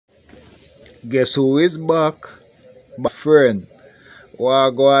Guess who is back? My friend.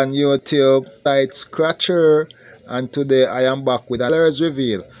 Well, go on YouTube, site Scratcher, and today I am back with a $1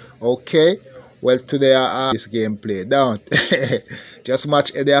 reveal. Okay? Well, today I have this gameplay down. Just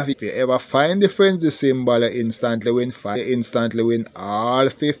match any of it. If you ever find the frenzy symbol, you instantly win 5. You instantly win all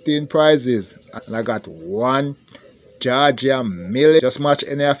 15 prizes. And I got one Georgia million. Just match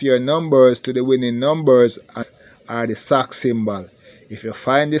any of your numbers to the winning numbers or the sack symbol. If you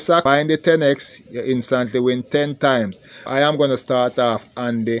find the sack, find the 10x, you instantly win 10 times. I am going to start off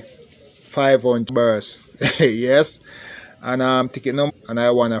on the 500 burst. Yes. And I'm ticket number and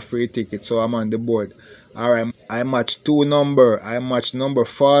I want a free ticket, so I'm on the board. Alright, I match two number. I match number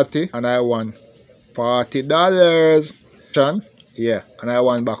 40 and I won $40. Yeah, and I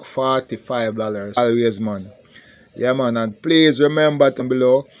won back $45. Always, man. Yeah, man, and please remember down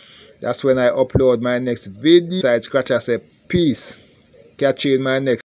below, that's when I upload my next video. Side Scratcher say peace. Catch you in my next